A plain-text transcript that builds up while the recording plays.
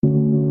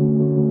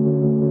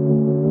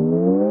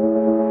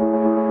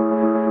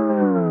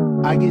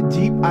I get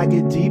deep, I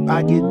get deep,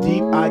 I get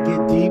deep, I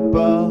get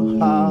deeper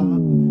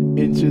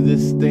into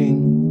this thing.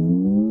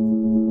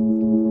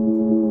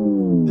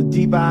 The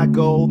deeper I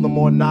go, the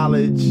more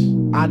knowledge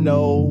I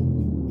know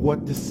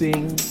what to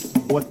sing,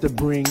 what to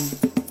bring.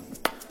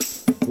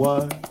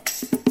 What?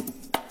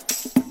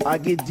 I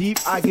get deep,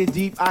 I get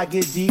deep, I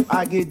get deep,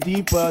 I get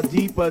deeper,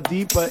 deeper,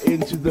 deeper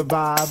into the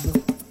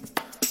vibe.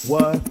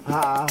 What?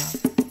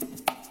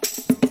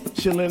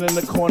 Chilling in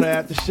the corner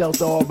at the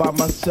shelter all by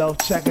myself,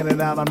 checking it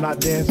out. I'm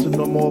not dancing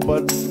no more,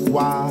 but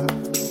why?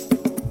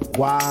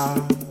 Why?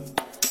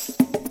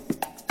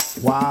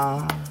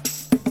 Why?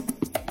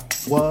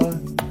 What?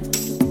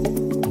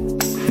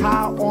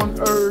 How on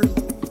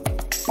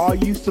earth are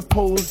you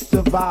supposed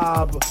to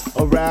vibe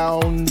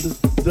around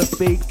the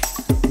fake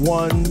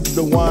ones,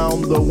 the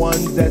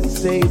ones that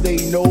say they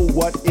know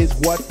what is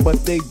what,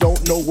 but they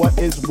don't know what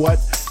is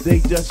what. They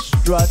just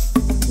strut.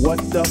 What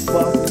the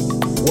fuck?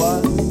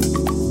 What?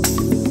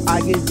 I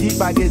get deep,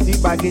 I get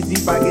deep, I get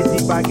deep, I get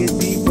deep, I get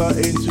deeper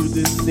into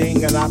this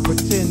thing, and I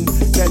pretend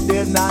that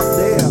they're not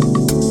there.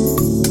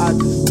 I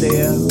just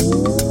stare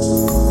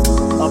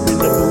up in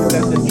the booth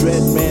at the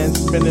dread man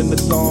spinning the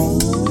song,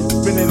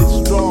 spinning it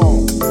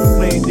strong,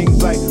 playing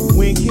things like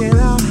when can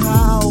our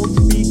house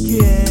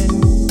begin?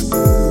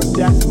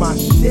 That's my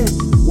shit.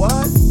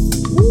 What?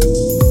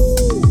 Woo!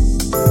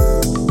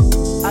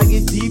 I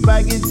get deep,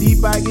 I get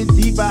deep, I get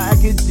deeper, I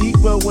get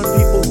deeper when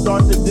people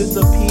start to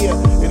disappear,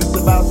 and it's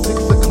about 6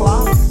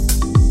 o'clock.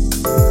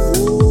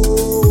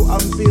 Ooh,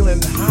 I'm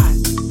feeling hot.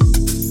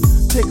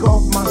 Take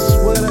off my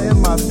sweater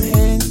and my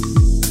pants,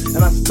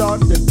 and I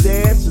start to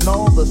dance, and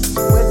all the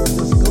sweat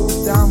just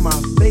goes down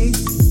my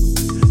face,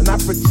 and I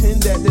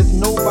pretend that there's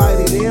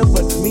nobody there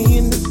but me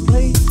in this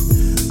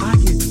place. I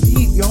get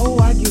deep, yo,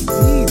 I get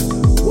deep.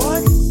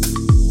 What?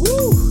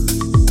 Woo!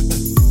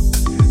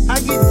 I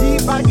get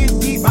deep, I get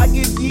deep, I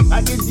get deep,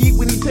 I get deep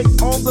when he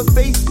takes all the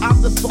bass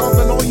out the song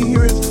and all you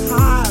hear is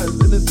highs,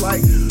 and it's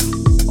like,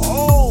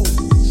 oh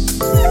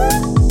shit!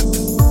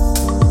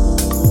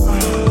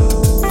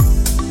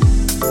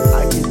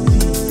 I get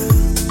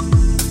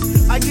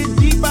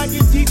deep, I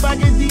get deep, I get deep, I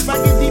get deep, I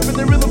get deep, and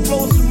the rhythm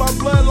flows through my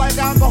blood like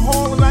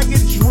alcohol, and I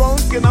get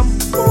drunk and I'm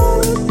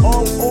falling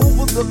all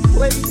over the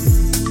place.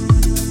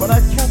 But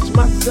I catch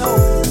myself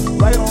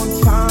right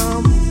on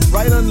time,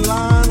 right on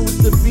line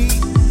with the beat,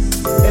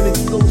 and it's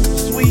so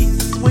sweet,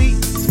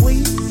 sweet,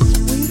 sweet,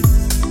 sweet.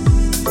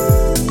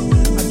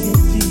 I get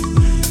deep,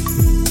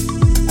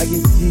 I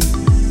get deep,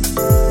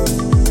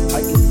 I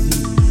get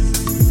deep.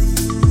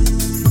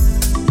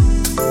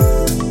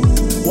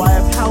 Why,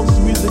 if house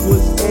music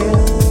was air,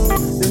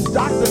 then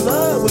Dr.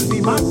 Love would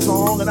be my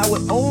song, and I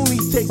would only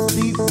take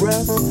deep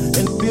breaths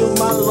and fill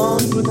my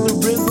lungs with the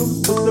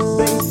rhythm, with the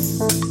bass.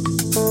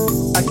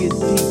 I get deep.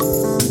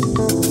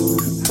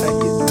 I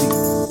get deep.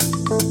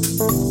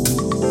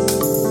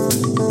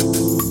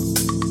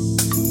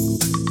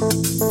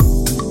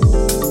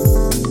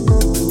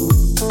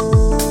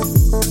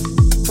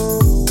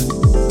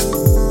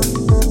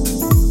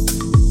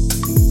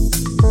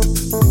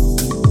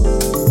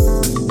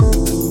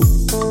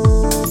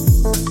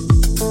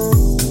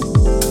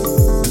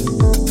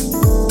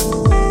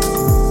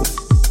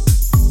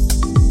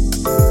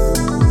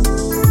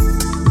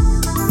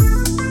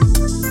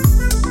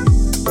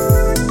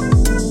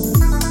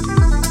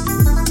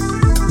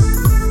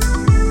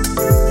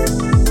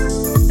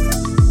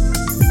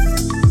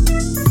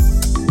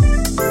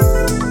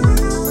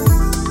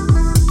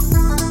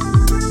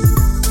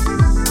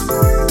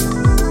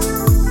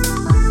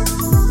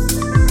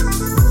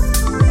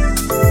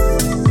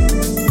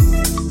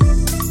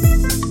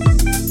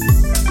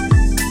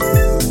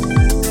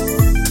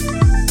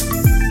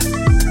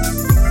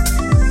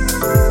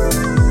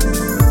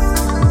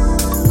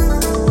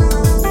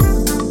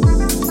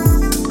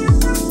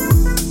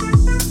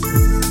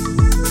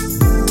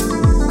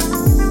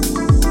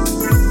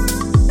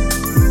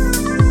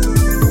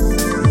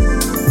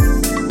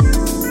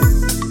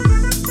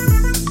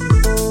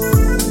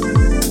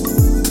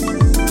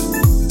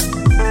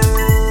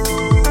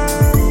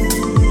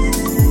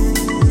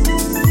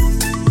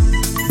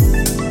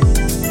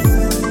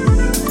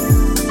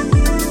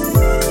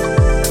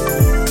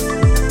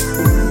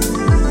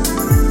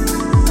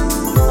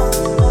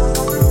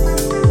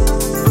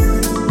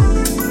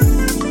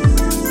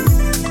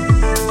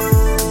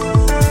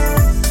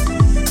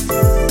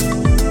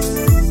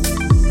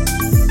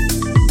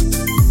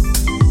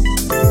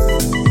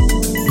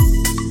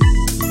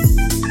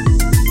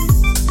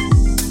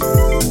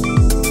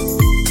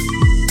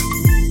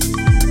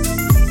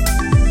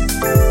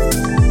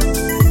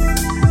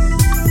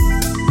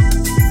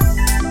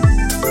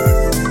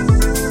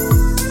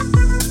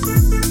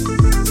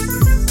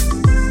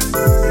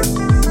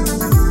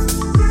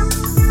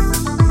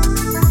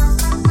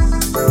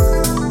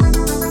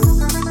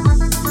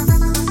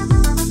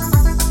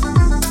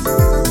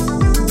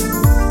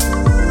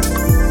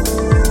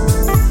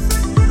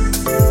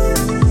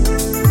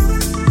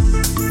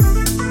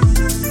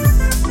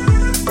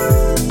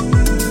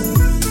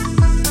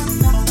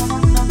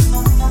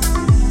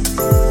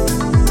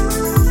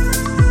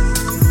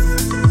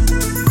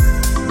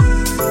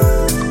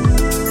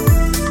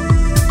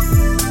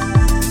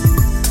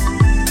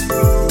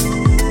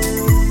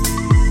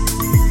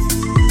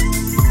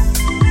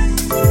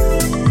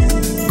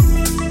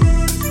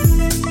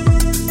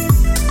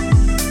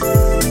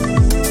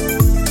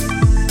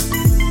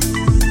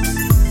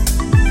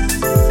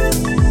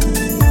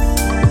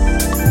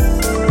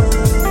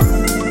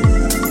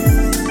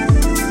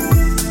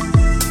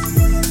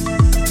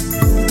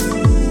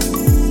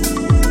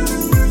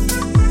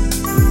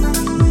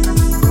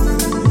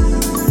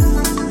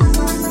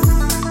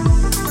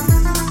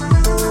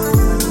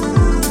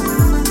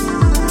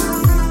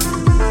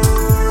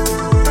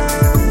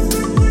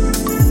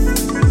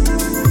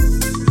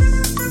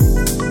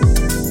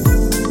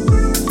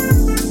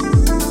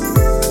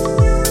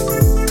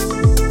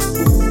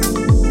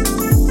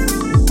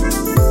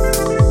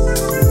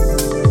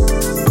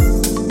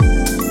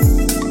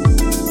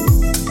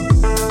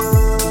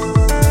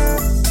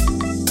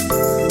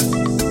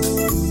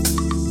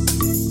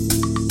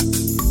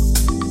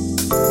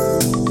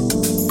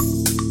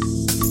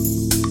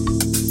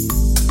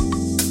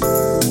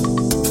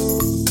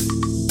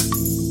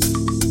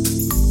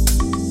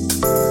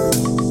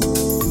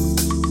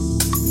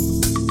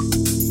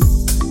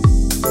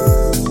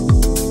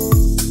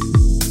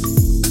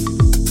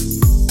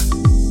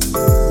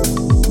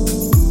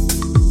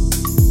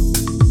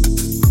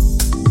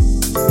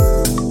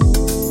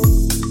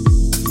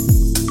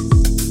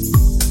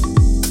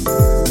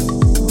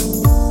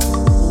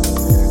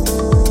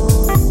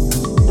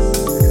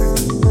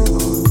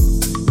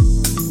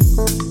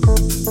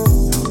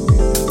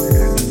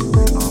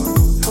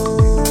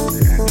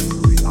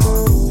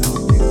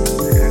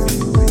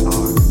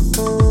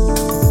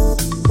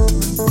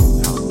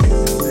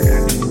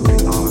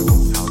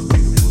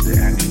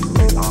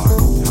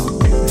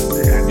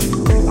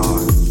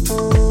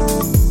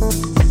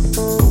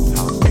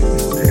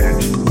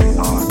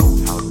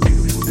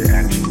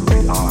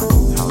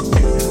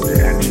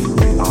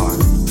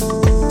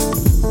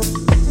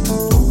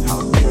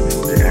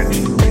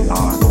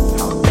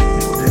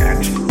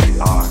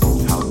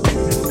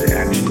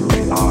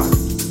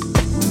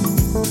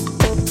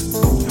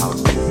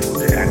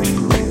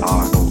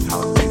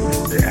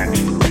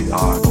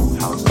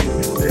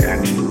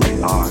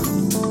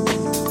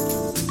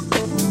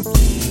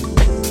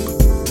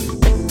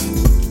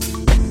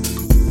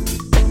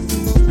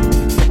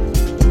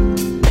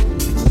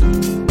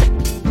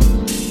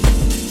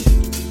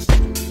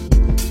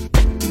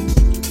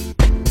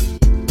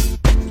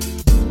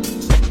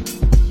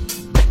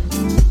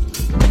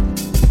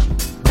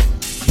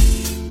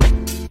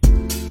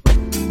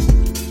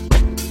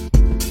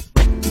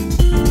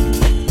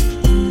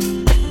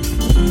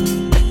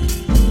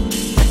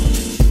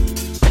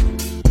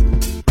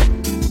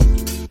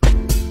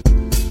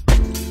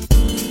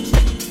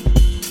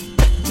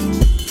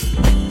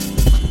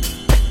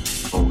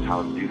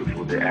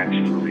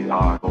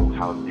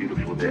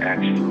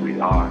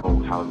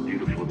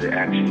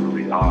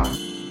 actually are.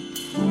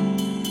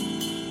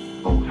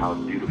 Oh, how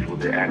beautiful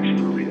they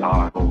actually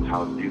are. Oh,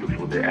 how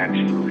beautiful they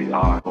actually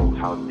are. Oh,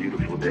 how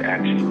beautiful they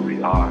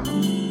actually are.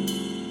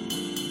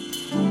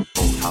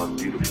 Oh, how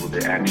beautiful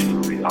they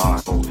actually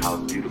are. Oh, how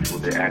beautiful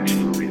they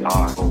actually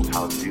are. Oh,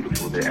 how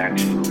beautiful they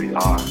actually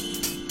are.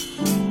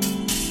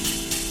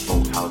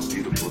 Oh, how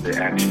beautiful they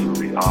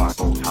actually are.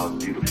 Oh, how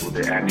beautiful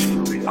they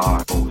actually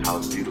are. Oh, how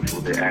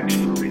beautiful they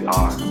actually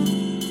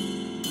are.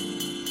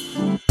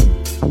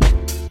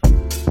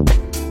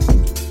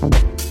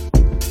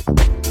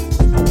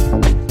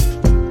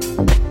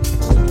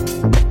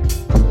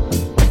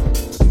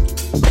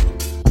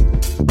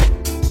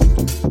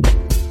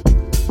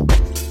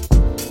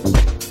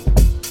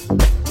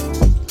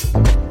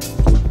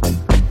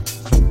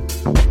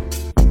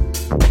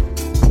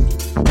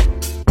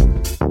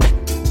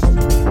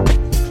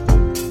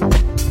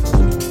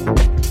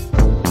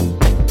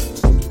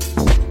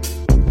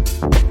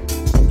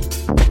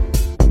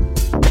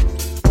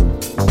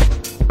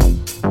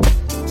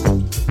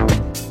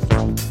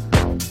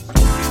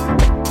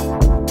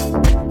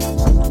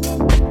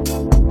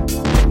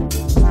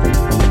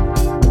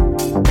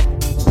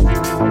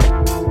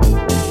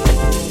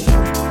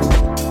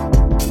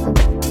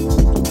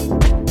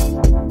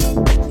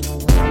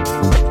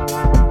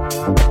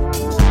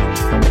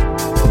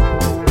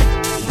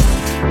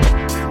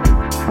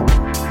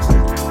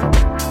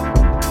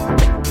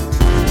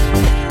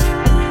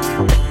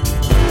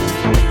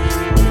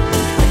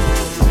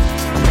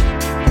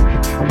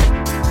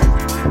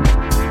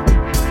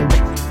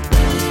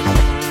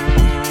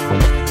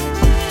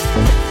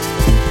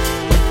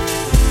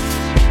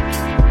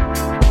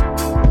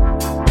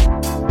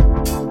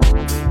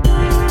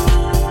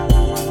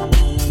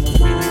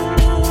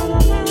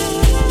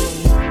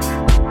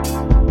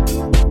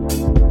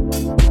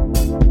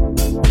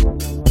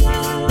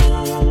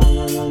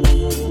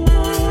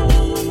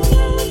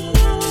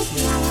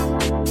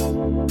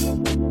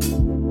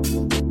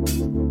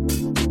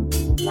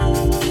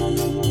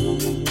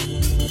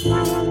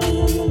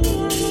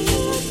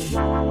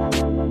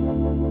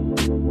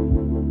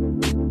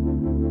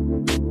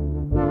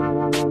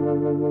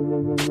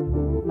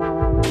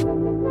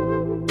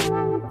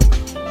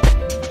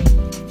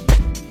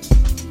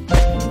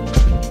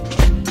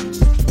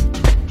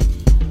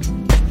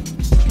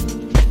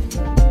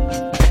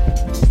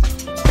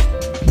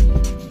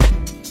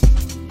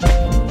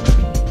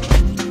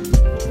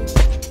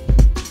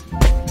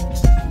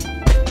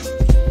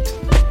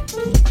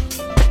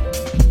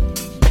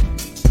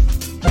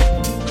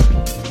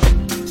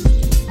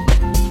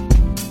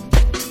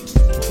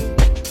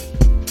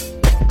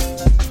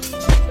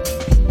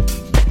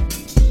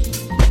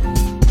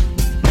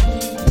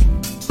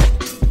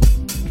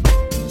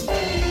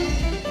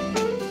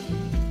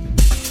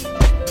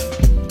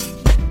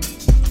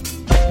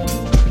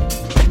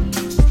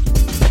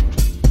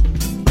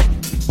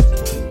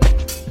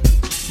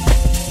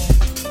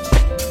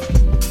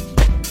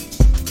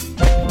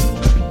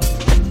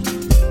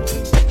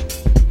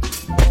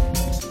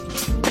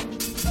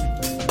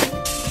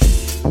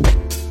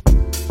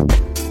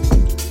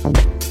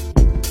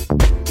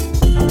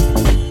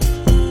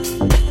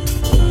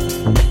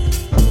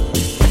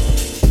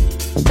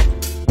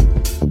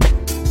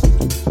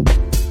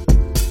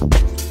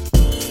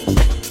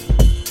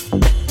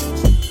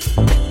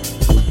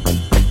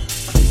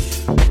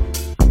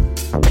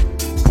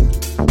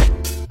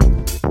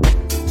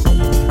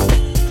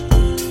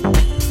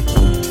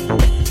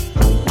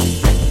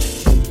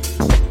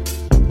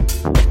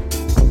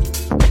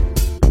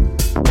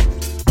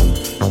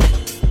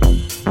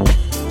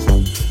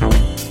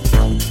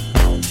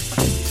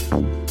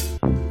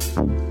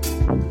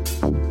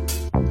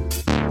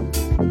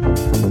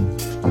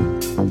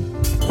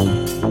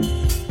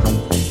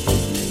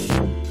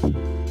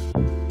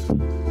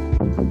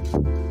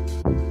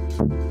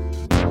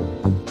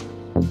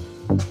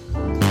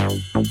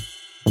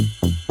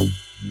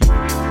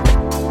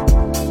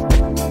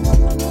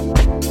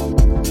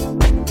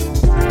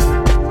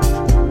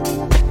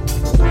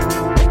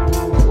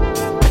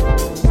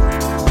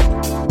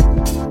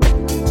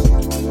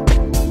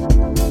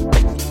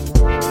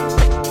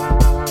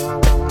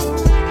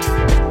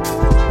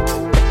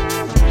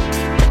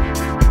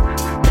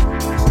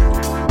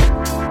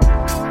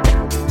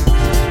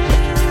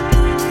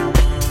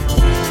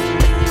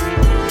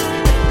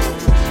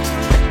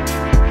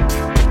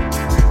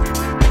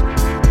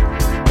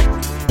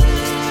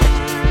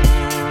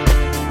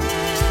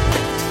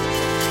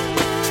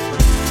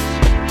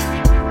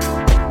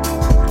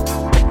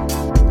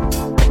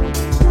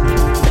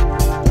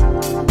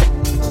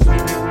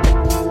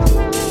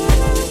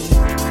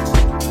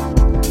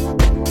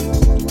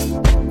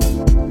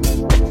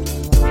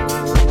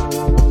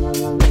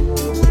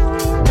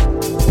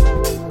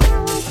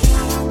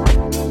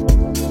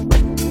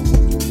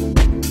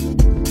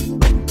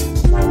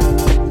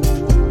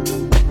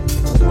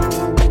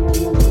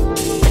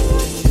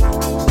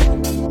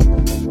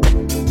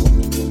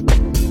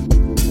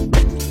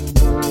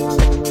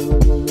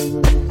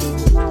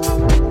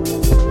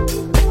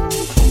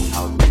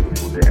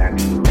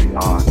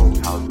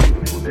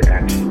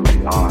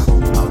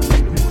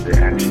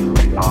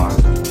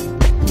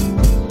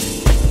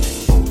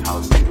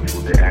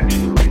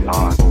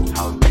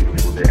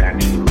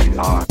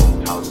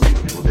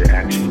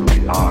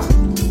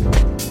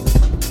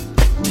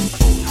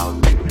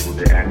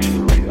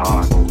 actually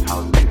are. Oh,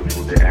 how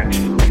beautiful they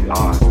actually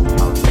are. Oh,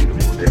 how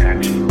beautiful they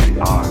actually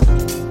are.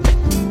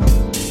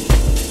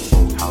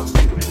 Oh, how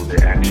beautiful they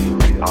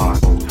actually are.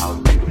 Oh, how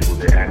beautiful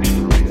they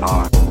actually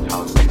are. Oh,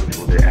 how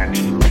beautiful they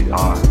actually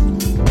are.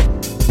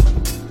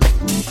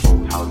 Oh,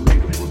 how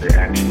beautiful they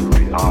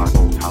actually are.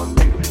 Oh, how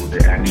beautiful they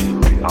actually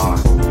are.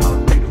 Oh,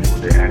 how beautiful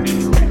they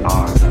actually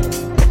are. Oh,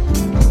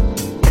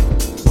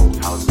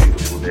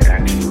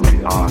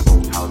 how beautiful they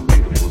actually are. Oh, how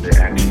beautiful they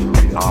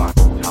actually are.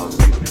 Oh, how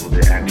beautiful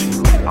they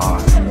actually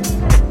are. Oh,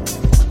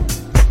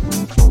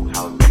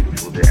 how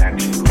beautiful they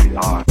actually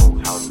are. Oh,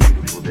 how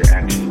beautiful they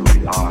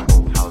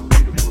actually are. Oh, how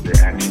beautiful they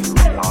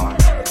actually are.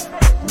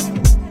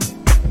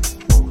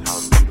 Oh, how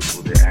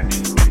beautiful they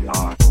actually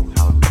are. Oh,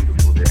 how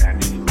beautiful they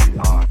actually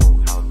are. Oh,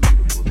 how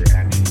beautiful they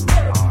actually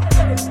are.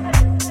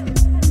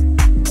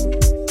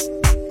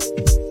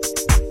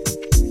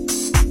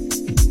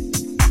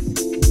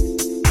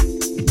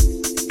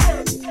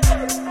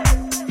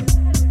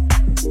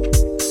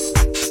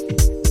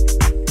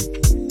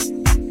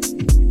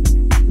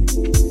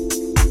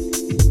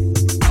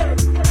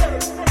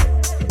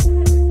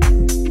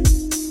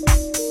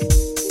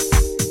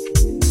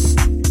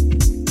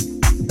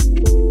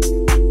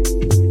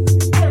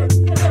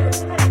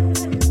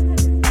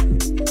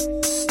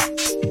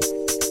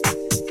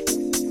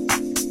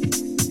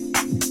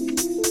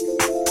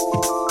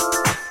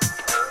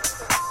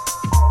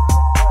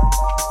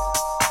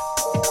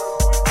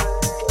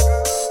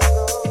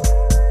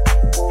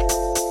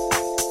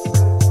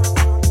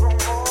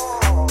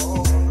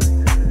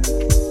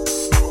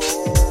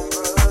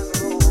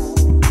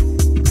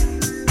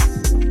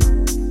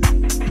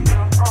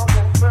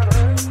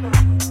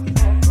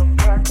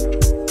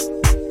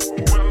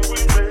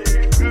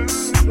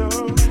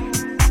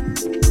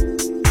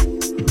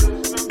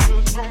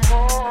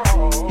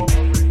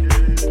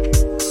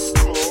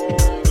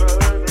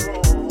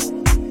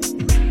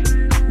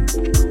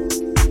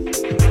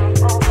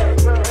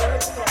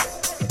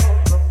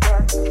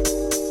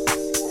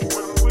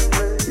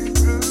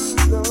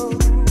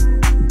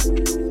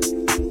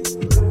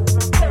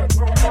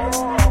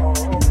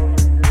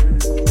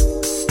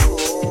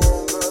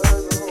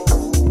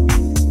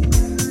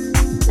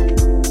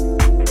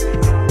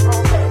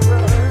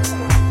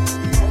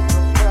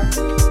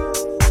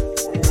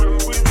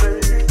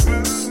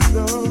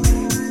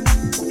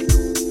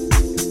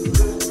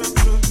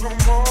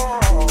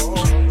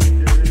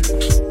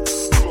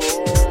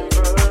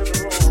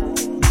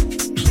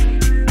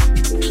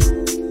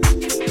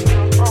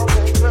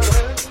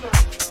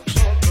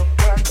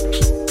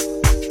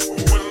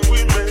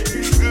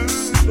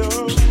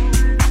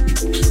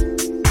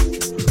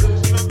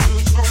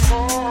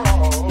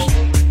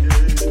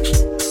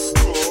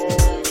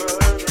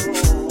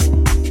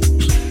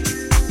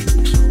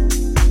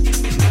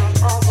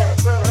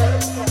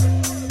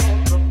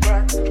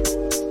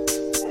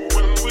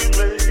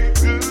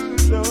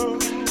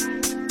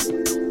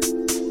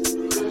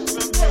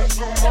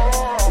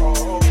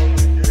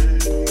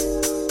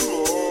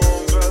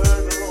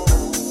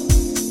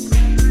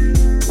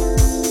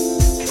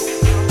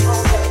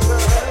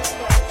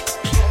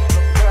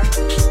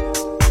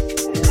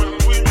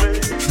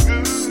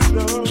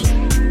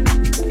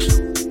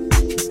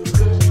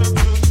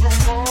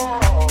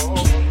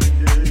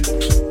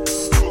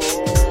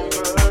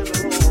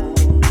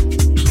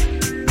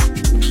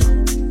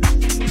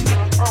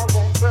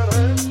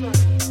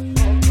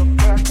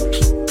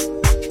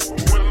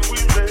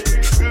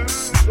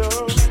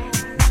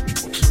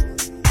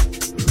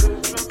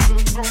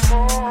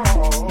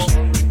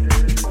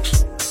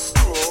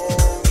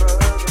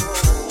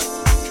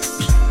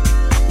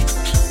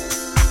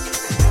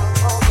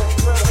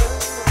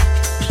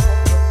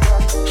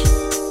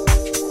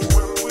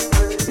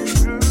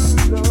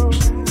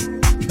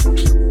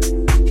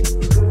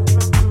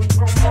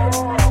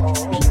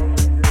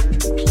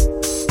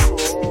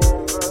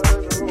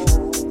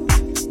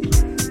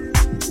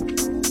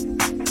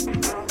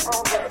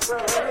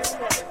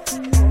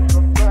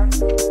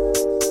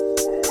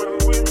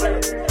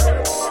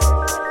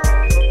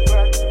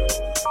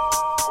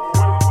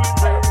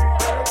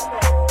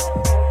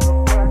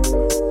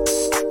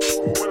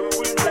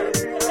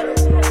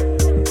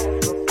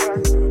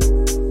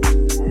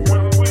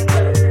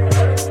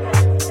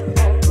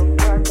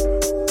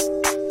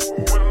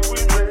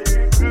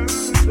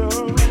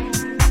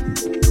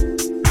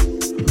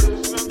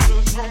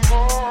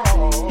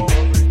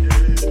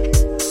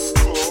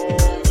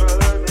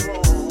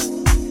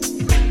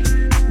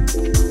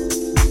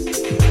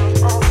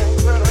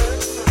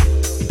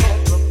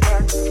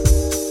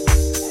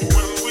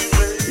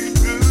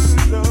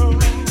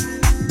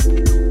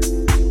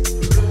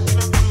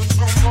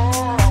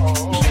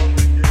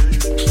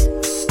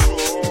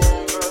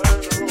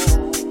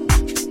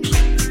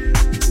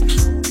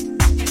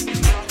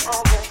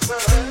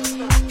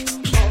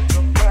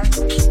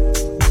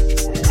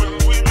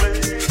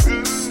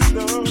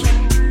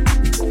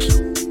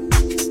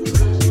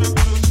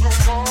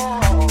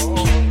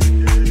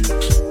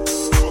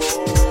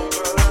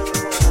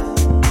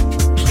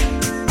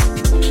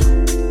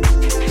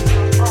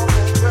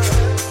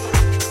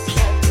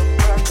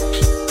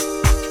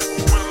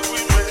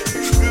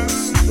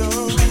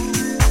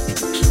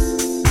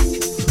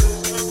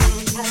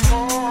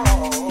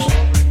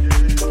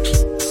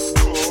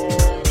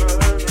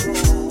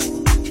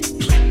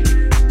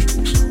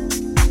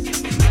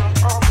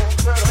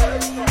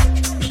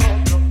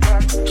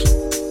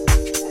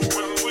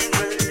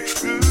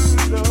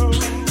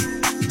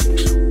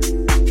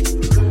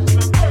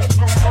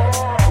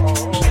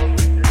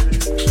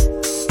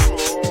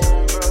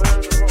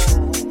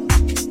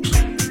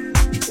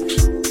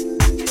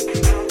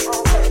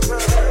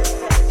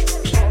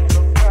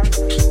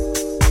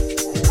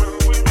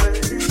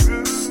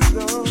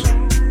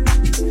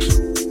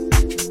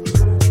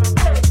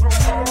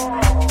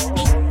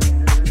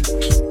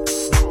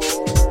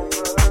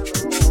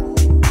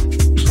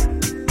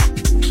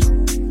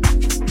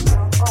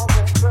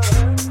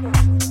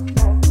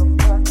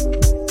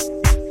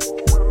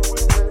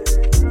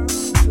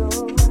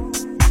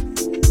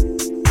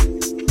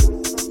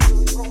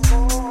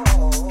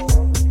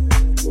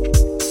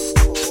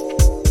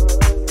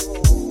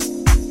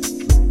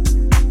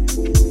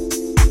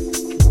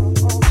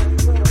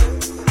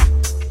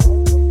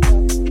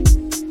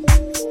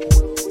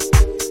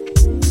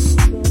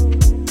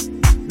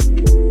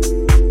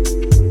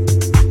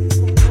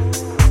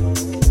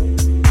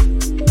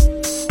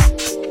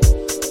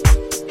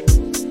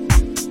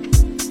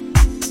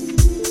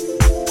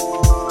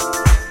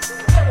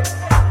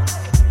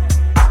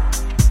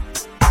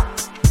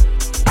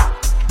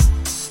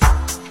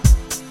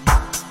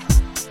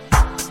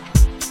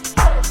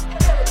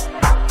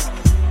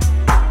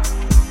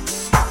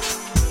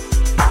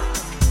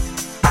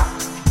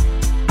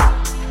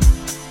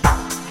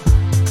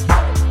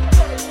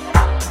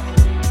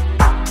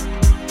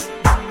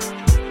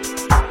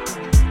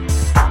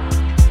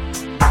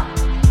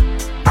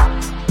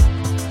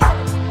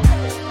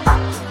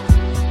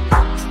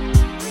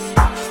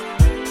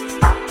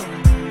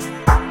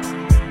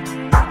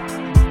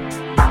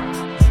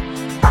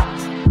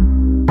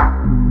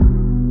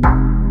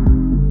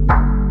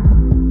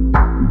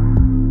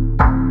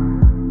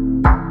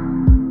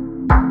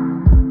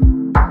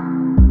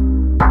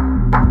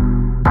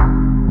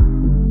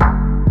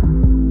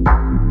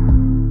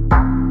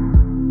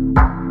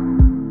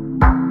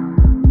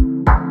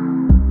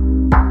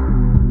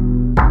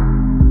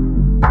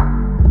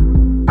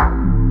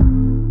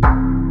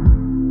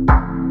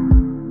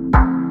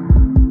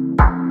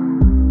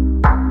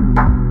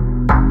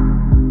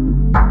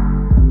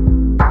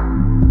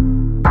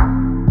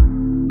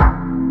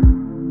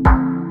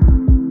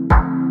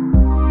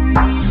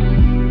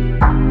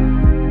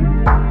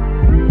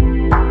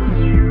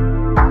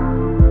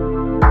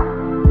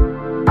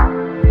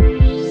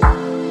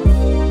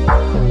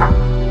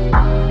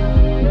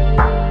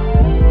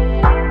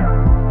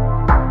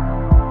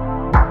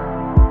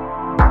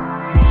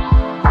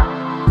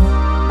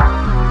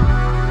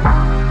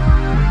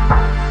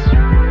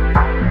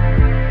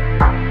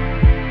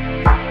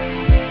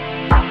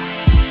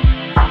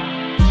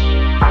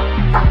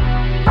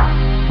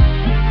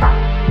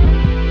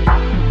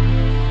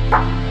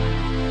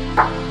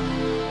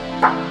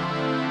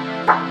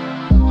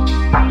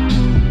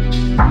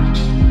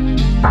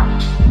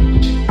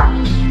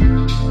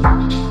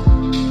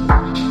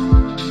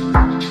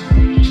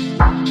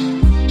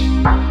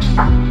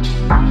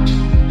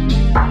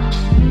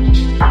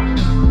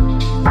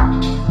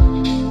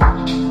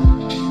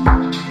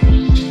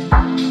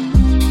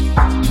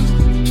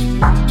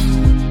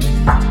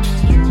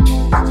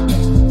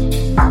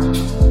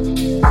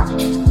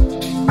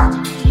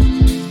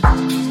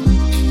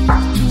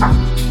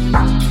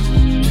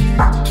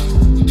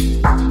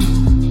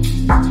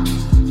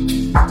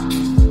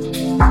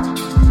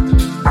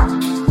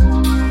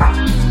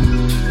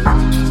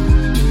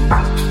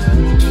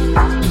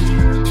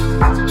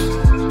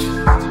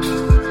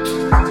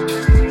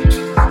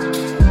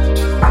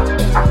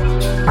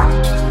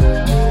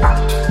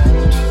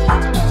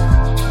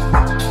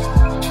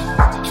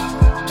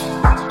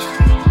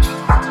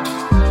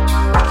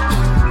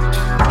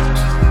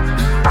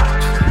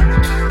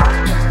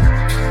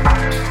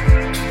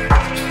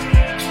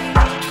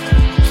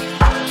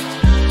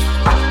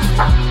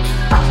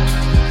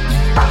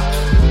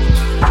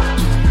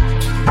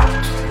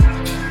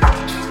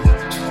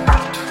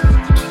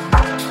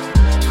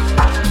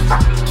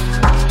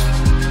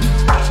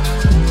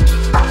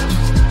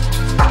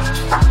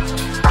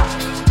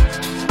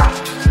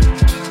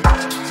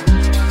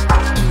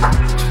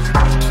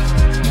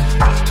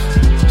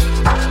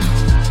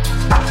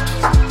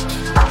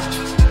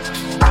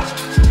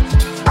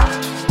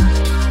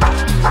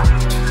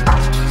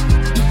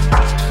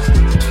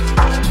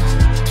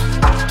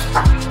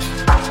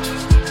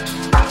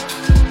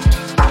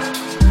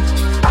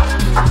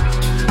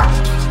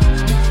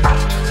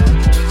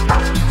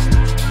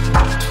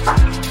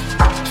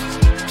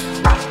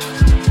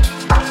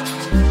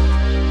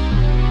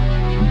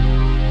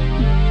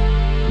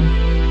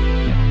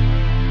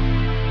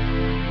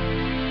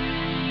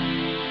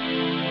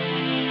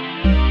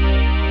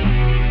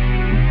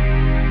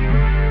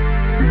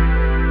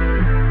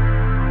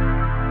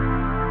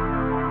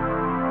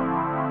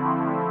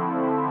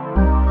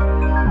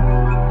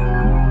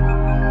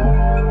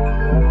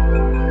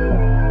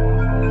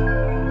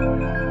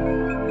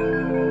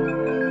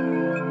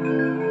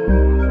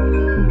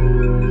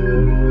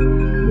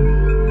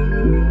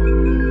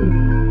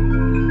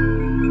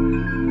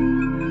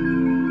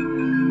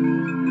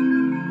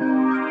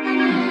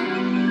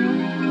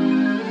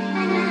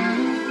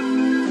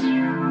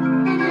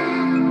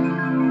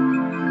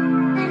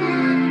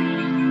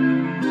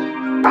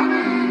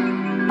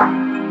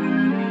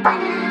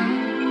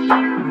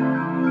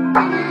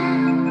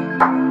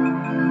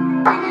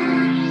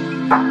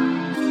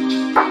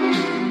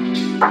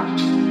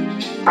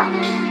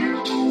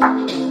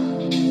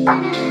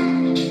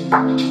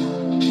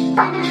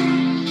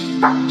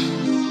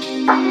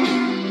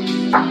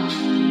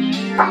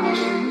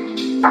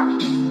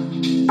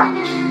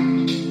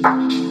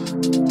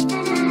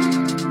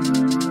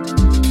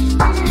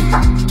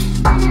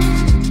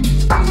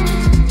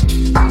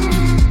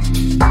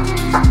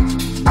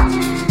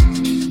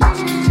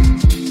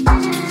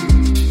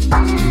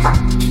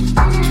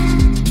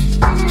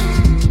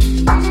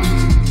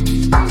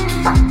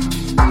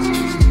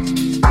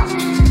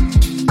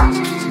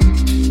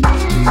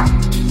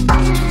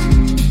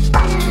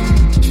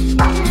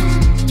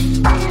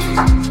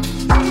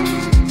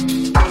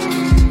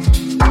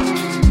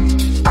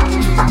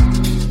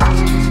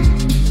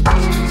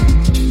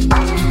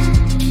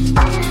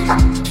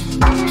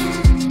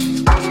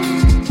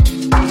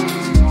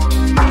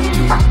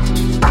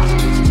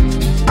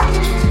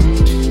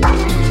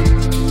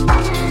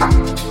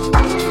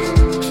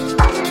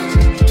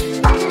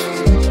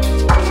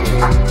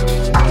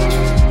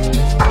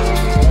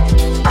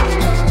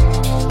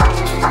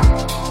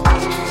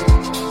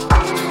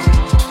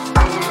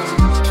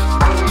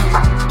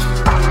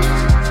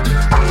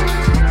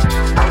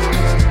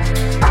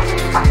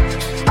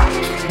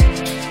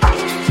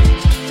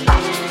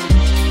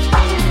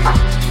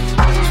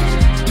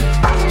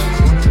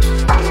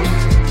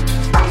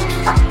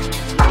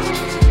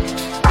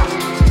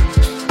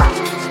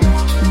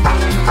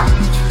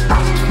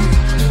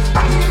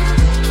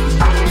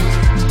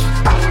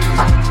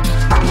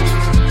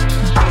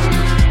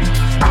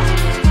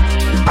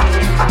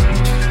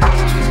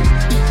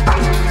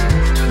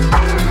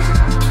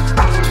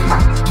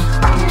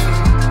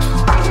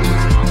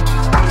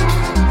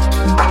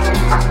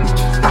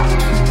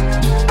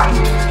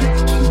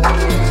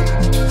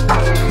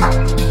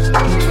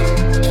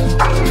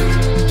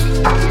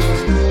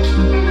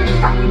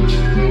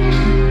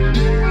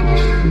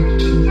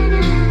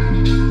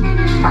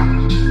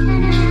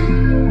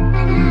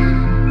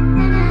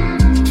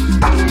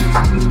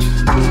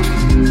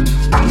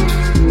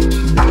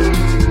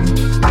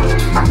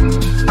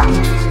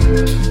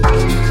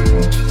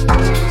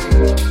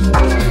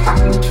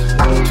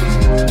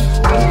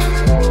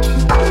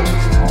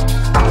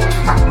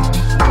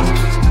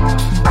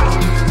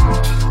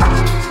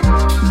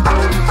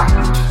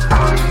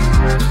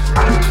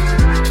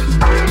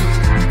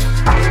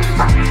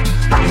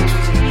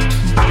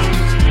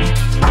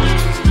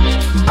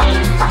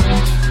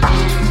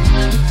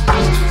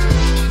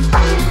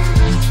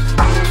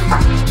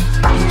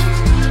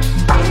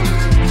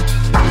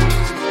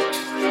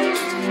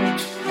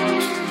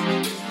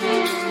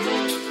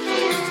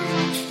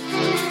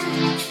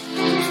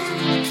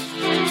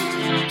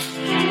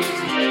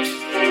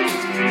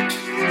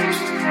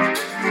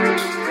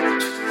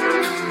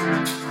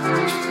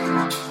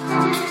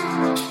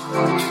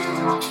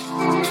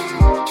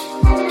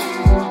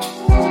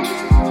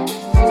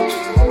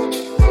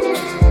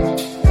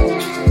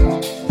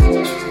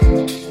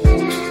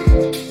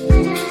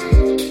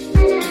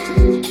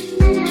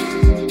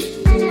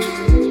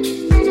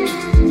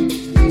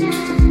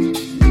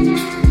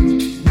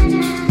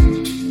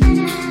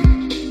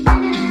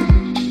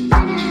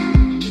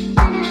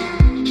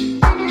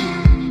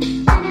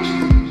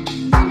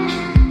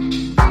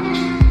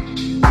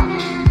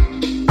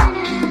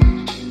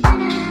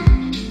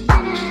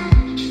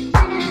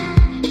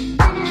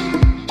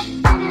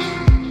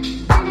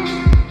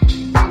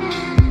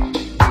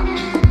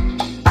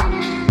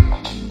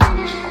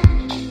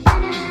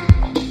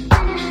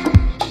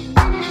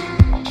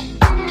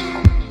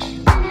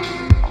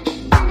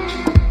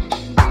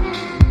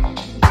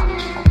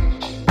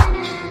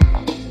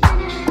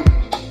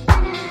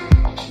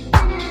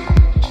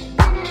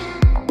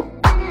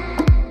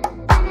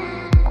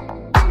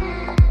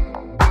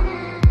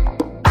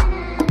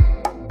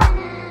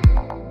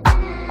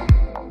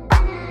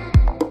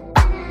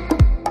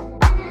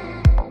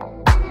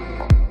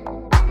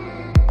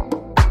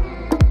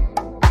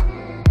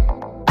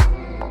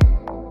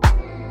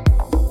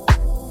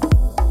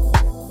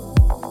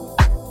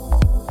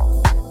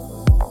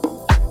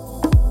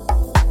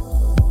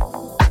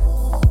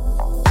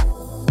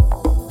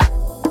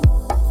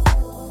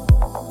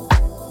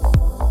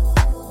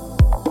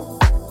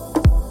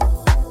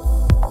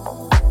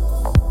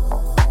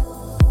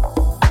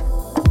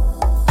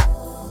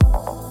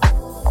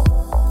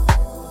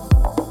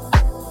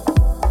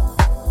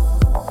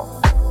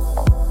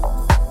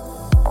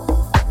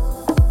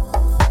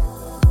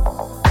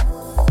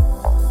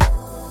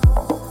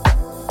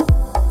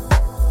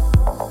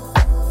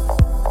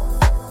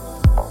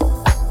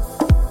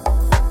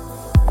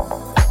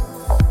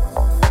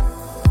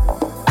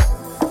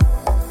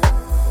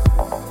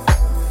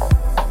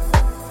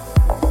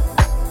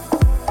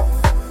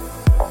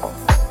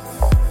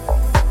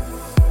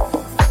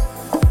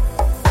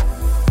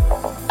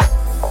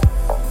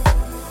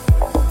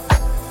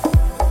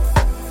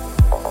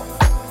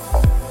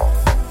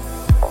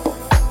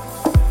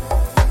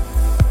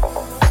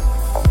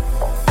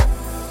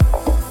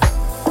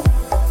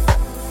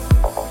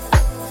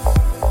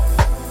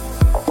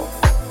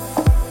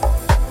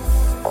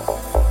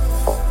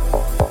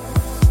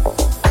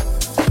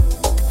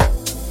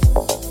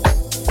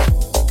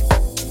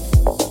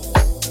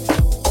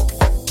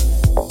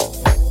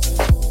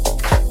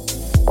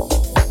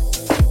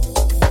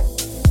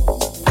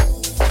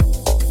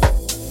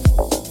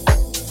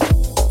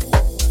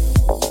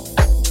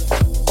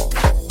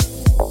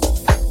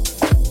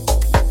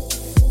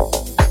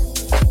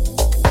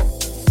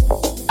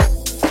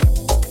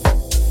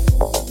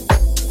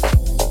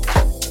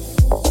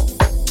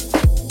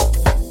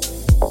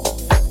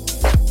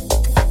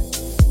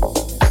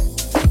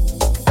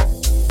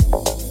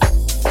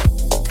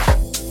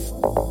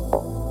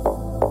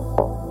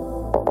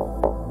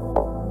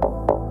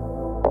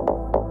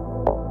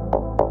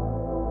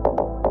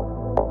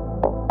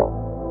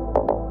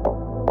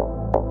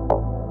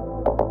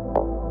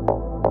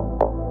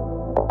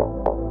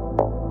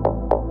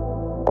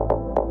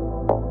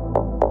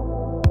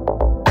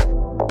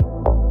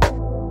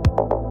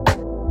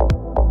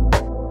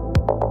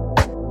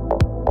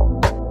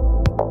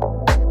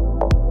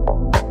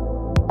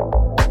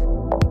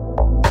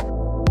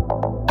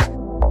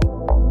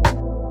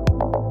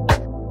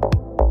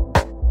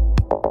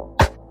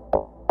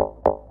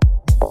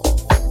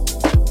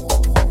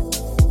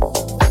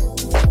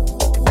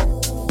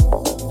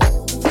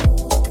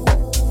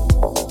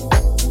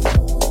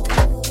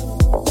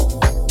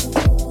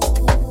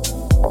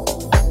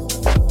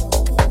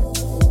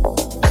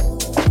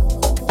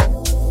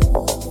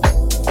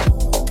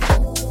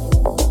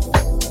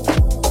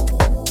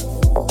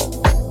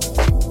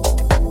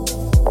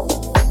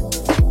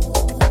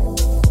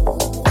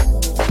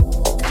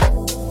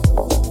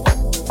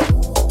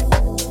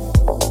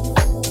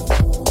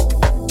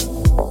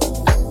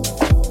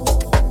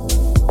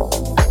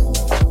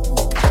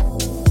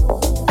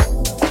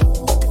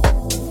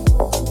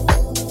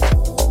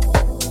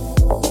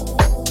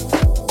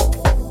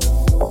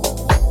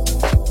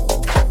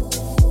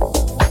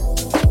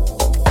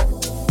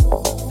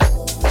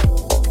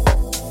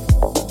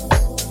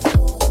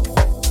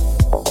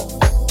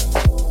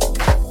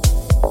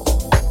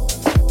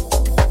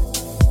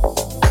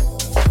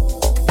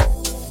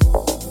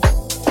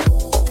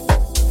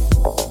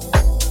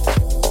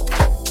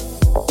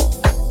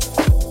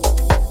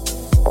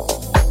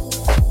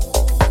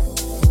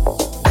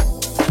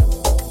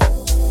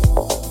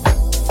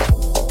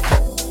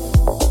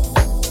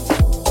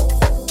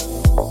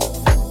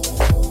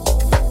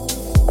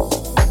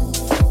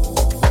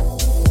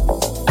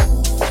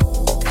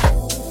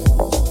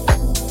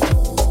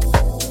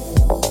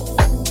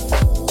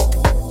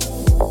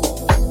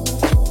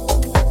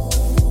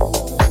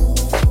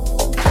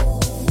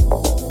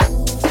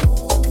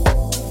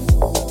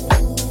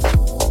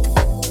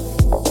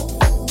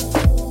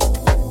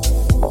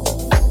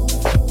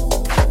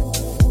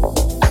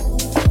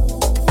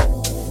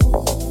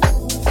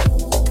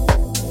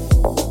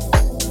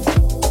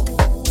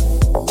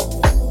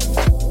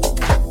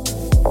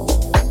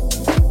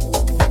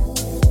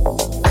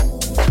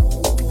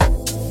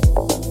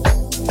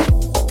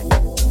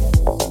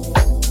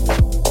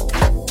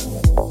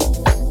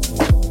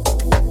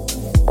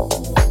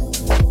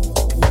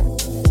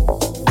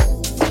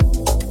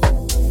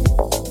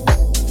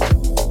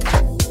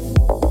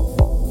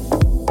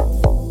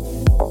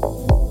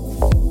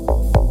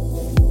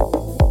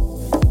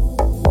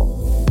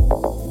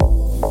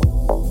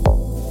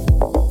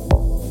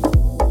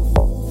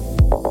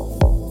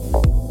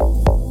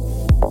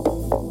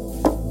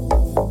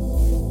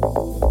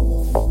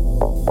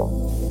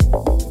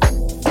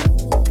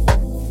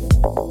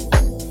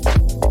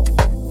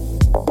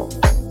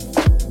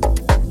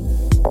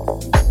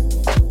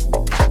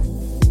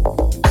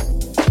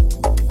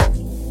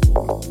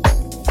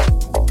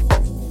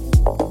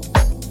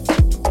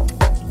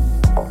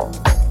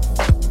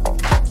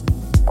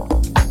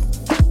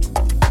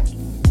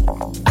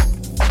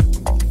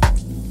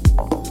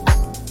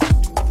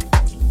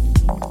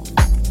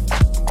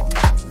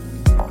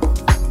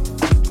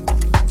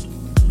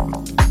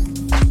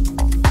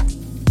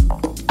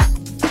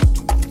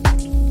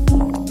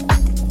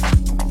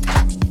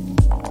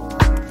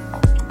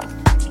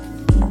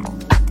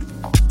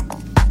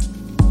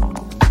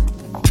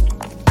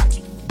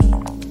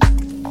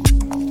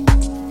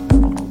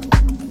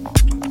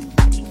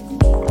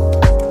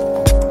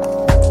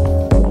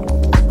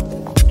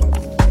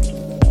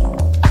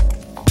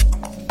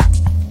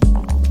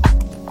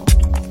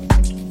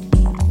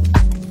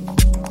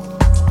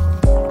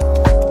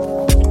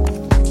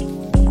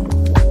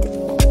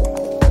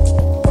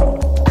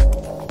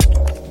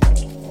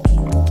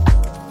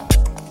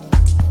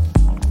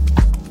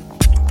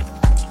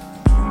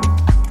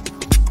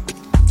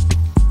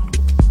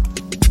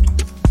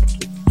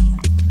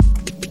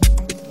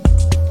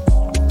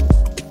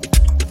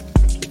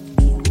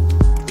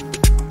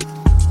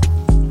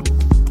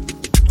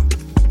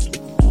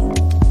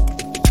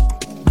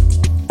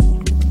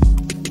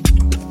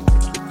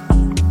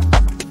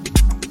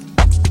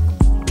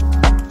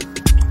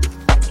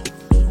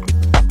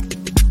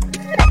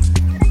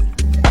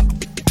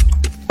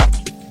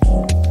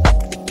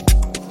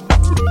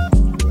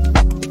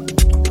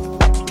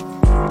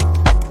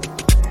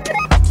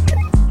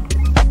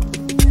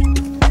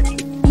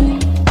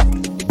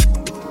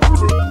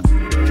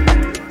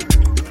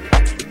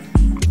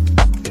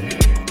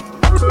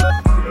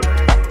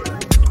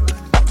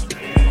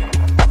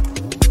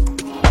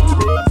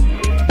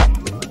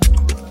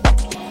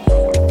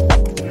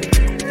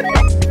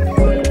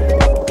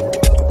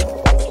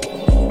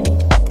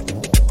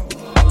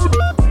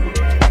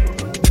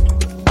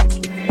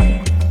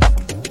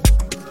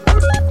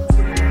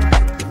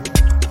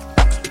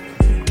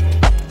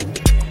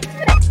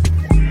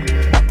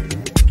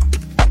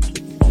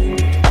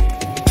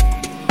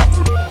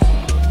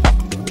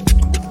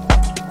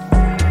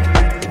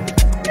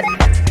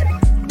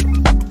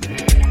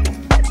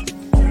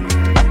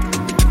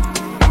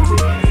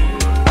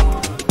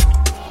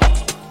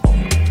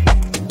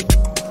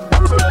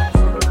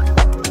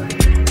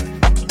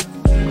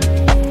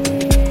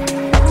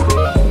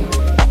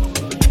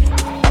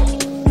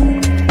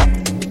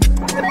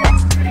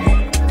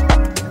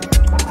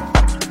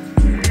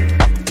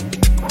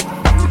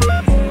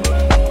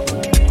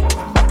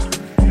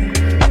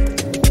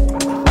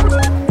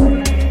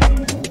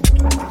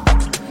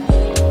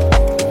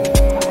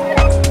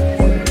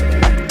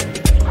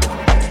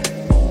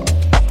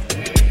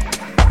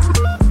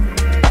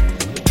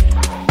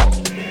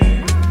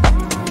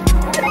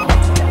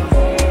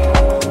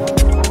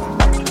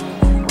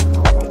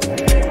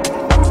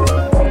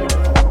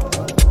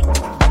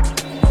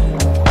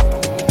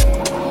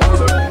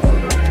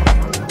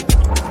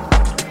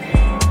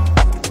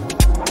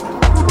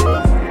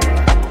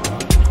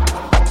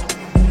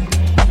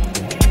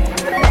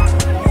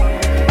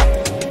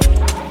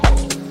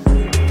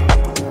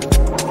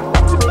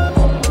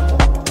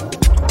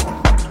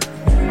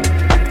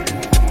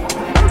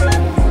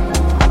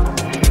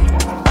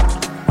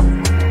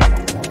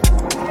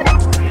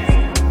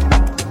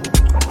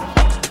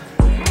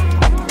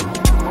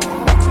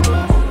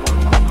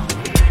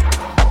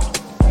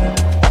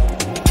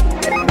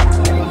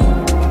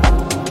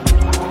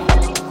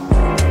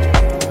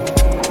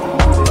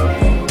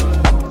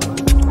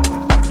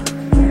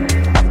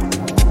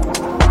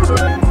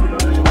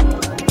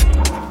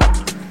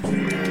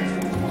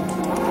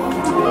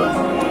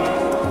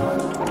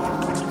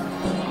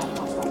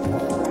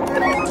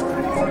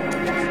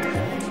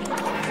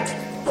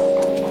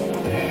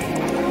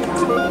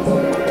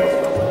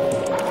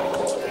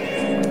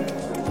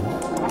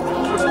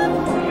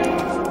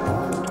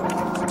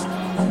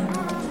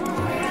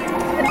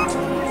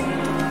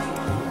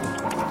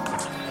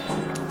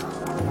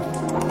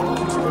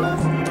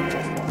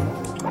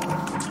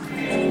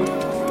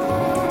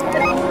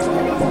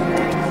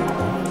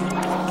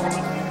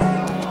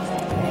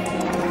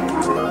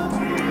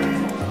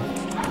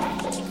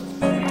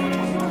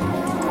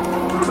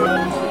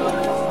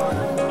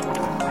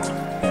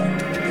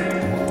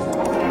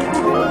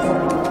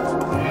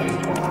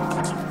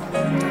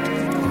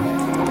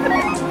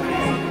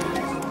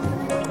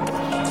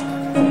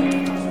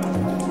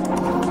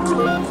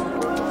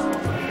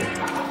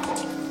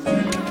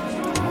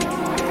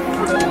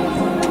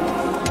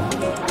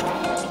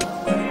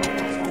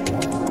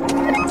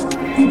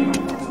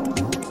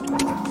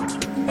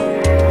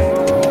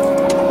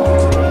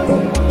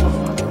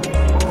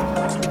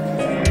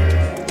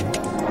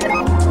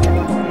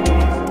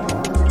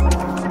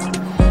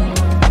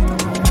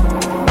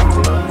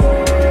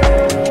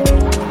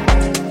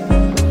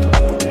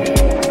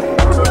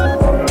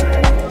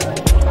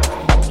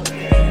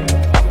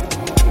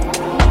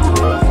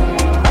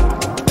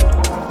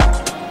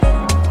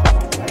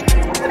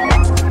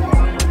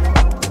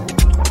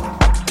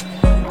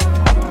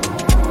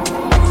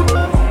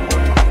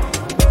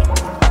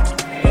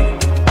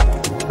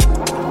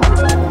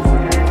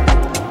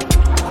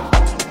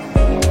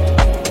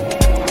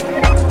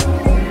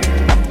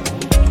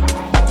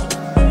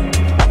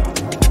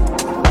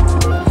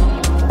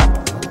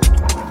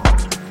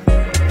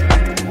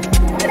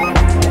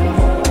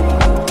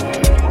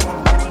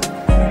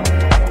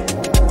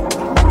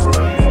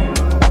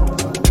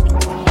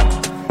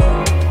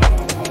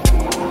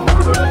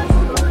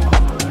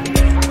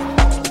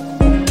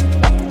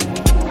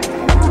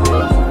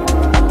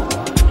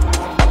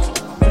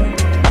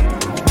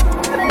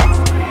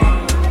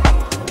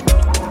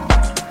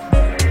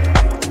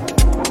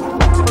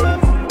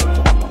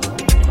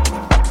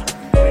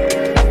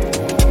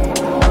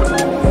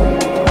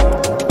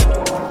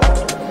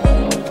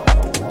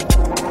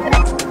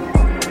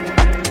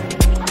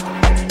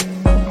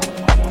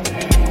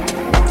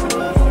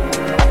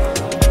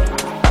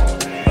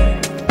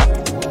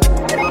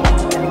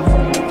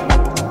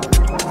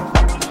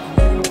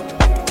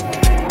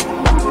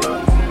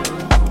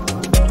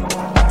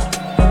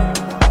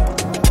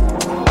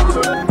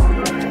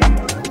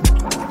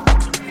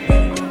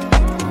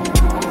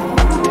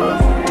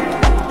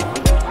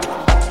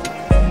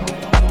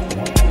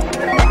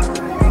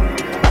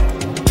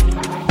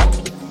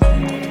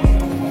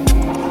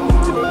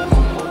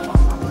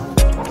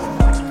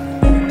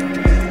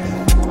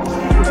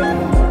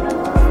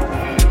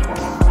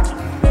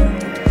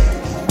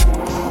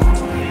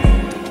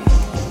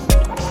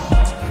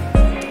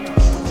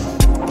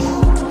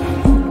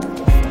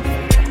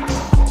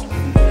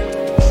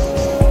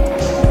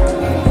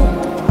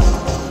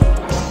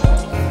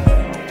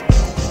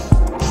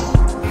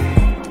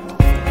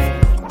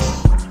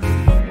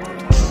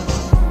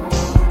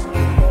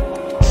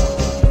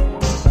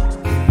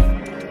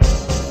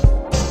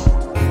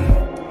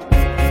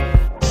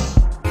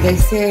 They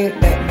said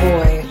that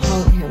boy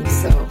hung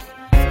himself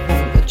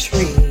from a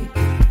tree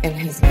in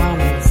his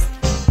mama's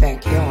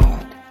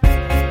backyard.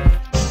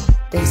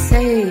 They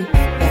say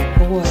that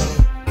boy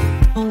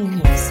hung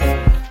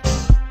himself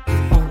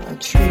from a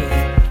tree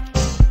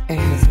in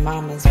his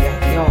mama's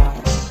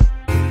backyard.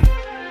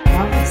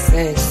 Mama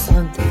says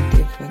something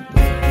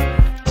differently.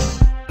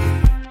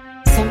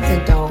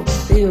 Something don't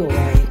feel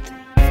right,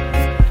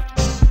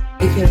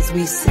 because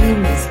we've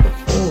seen this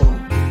before,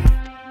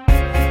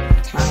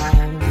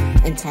 time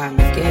and time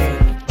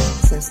again,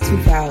 since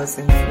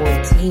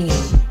 2014.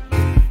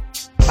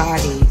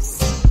 Bodies,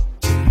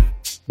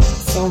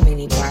 so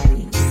many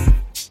bodies,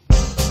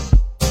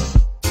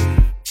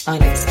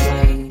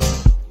 unexplained,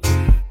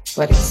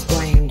 but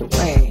explained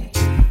away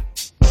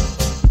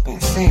by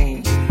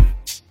saying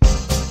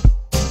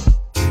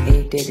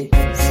they did it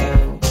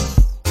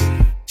themselves.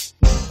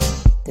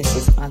 This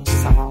is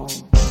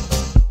unsolved.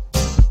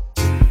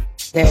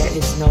 There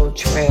is no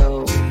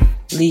trail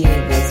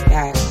leading us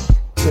back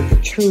to the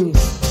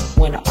truth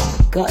when our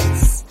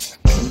guts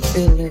can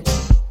feel it,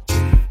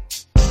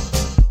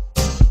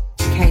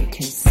 can't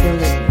conceal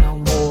it no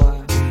more.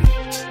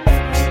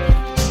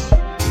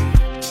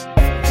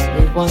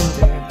 We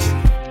wonder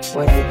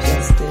where the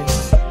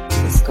justice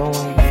is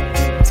going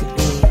to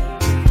be.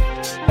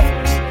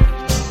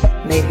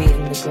 Maybe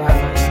in the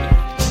ground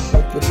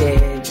with the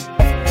dead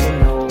who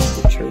know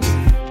the truth.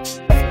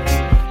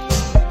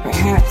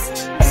 Perhaps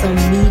some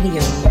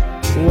medium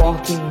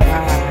walking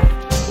by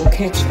will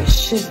catch a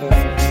shiver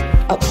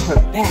up her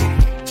back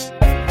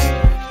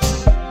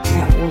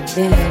that will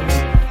then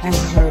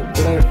have her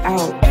blurt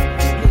out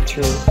the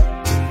truth.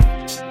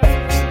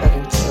 But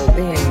until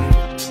then,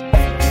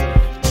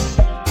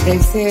 they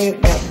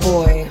said that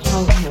boy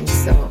hung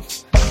himself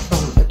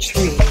from a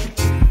tree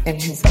in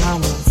his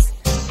mama's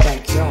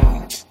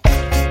backyard.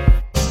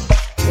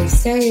 They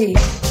say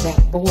that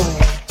boy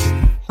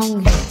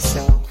hung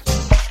himself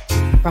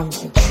from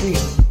a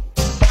tree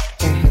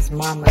in his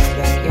mama's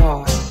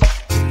backyard.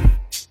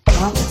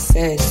 Mama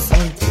says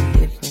something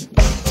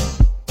differently.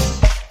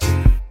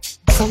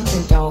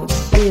 Something don't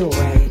feel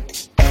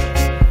right.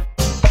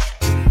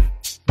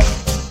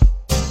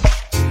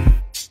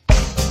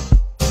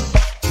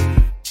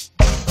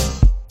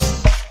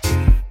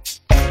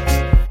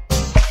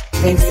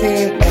 They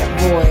said that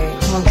boy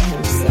hung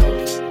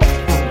himself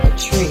from a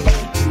tree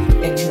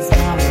in his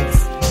mama's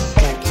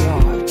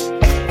backyard.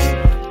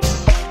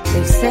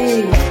 They say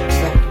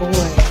that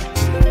boy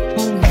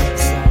hung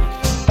himself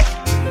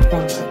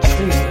from a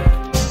tree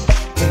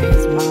in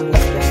his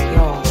mama's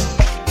backyard.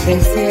 They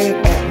said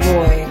that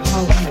boy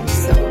hung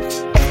himself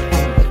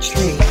from a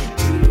tree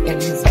in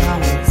his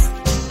mama's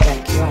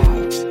backyard.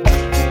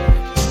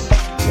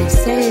 They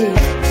say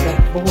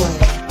that boy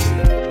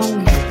hung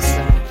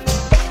himself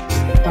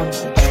from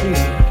a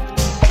tree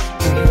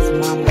in his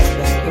mama's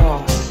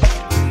backyard.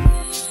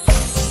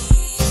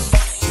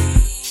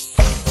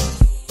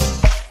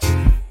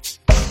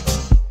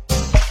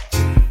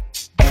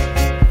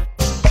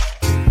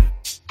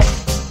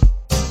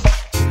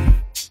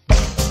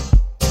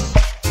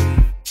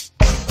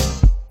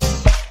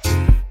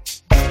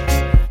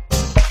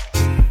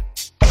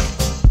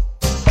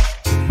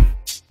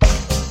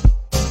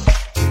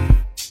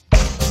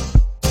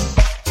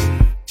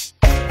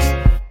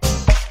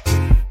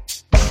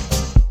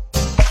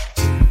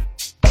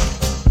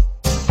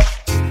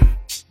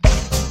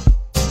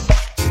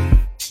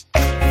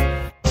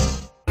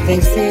 They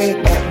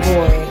said that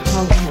boy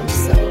hung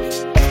himself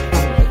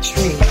from a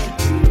tree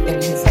in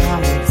his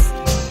mama's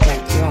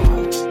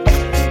backyard.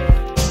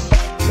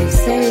 They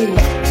say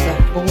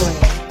that boy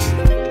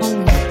hung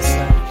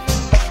himself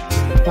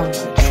from a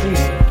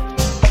tree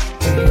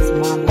in his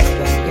mama's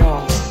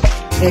backyard.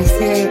 They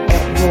said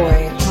that boy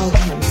hung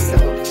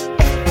himself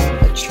from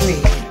a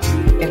tree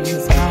in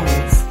his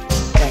mama's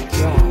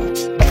backyard.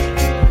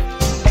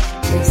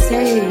 They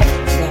say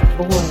that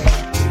boy